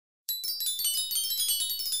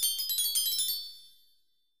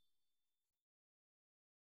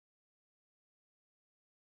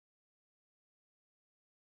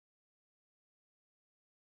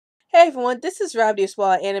Hey everyone, this is Rob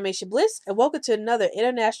Duswalla Animation Bliss, and welcome to another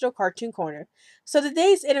International Cartoon Corner. So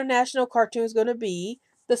today's international cartoon is going to be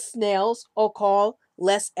the Snails, or called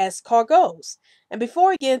Les Escargots. And before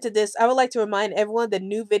we get into this, I would like to remind everyone that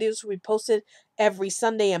new videos will be posted every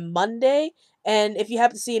Sunday and Monday. And if you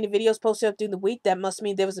happen to see any videos posted up during the week, that must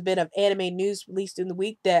mean there was a bit of anime news released during the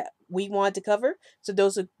week that we wanted to cover. So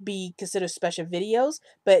those would be considered special videos.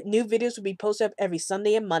 But new videos will be posted up every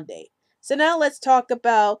Sunday and Monday. So now let's talk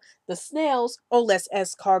about the Snails, or less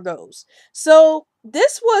escargots. So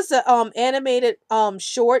this was a animated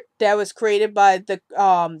short that was created by the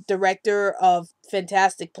director of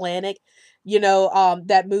Fantastic Planet.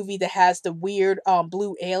 That movie that has the weird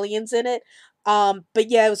blue aliens in it.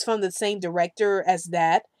 But yeah, it was from the same director as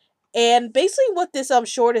that. And basically what this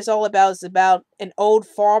short is all about is about an old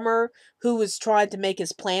farmer who was trying to make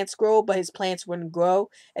his plants grow, but his plants wouldn't grow.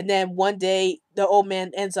 And then one day the old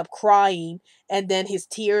man ends up crying, and then his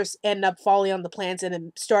tears end up falling on the plants, and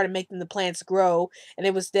it started making the plants grow. And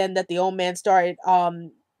it was then that the old man started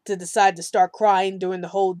to decide to start crying during the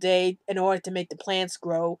whole day in order to make the plants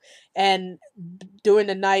grow. And during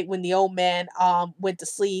the night when the old man went to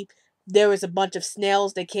sleep, there was a bunch of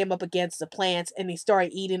snails that came up against the plants, and they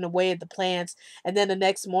started eating away at the plants. And then the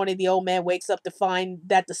next morning the old man wakes up to find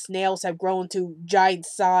that the snails have grown to giant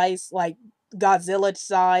size, like Godzilla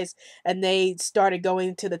size, and they started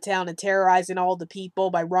going to the town and terrorizing all the people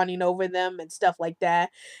by running over them and stuff like that.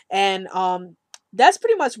 And that's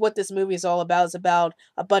pretty much what this movie is all about. It's about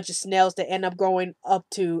a bunch of snails that end up growing up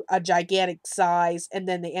to a gigantic size, and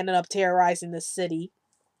then they ended up terrorizing the city.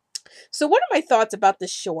 So what are my thoughts about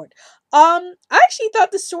this short? I actually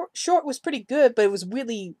thought this short was pretty good, but it was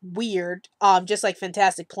really weird. Just like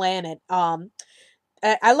Fantastic Planet.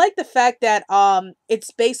 I like the fact that it's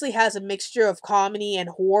basically has a mixture of comedy and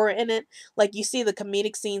horror in it. Like you see the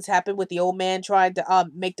comedic scenes happen with the old man trying to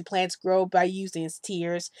make the plants grow by using his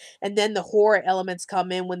tears, and then the horror elements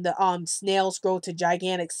come in when the snails grow to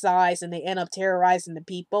gigantic size and they end up terrorizing the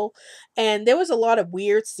people. And there was a lot of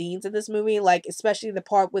weird scenes in this movie, like especially the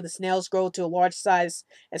part where the snails grow to a large size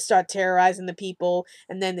and start terrorizing the people,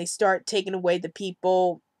 and then they start taking away the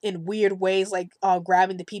people in weird ways, like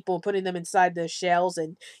grabbing the people and putting them inside the shells,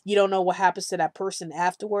 and you don't know what happens to that person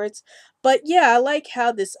afterwards. But yeah, I like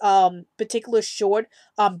how this particular short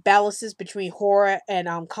balances between horror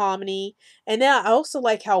and comedy. And then I also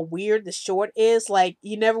like how weird the short is. Like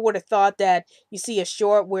you never would have thought that you see a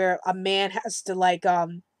short where a man has to like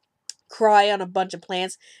cry on a bunch of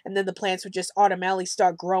plants, and then the plants would just automatically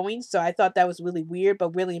start growing. So I thought that was really weird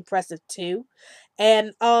but really impressive too.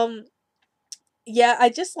 And yeah, I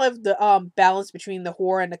just love the balance between the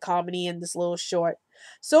horror and the comedy in this little short.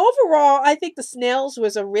 So overall, I think the Snails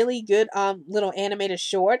was a really good little animated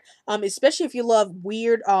short. Especially if you love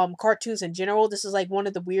weird cartoons in general. This is like one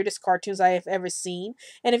of the weirdest cartoons I have ever seen.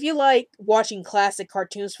 And if you like watching classic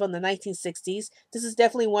cartoons from the 1960s, this is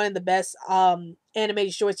definitely one of the best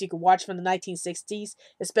animated shorts you can watch from the 1960s,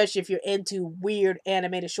 especially if you're into weird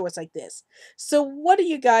animated shorts like this. So what do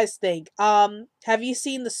you guys think? Have you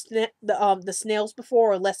seen the Snails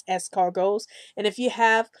before, or less escargots? And if you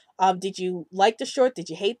have, did you like the short? Did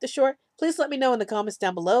you hate the short? Please let me know in the comments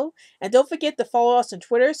down below. And don't forget to follow us on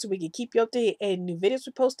Twitter so we can keep you updated on new videos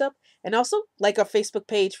we post up. And also like our Facebook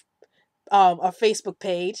page,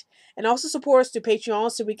 and also support us through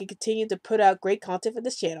Patreon so we can continue to put out great content for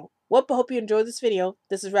this channel. Well, I hope you enjoyed this video.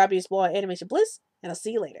 This is Robbie Explorer Animation Bliss, and I'll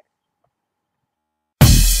see you later.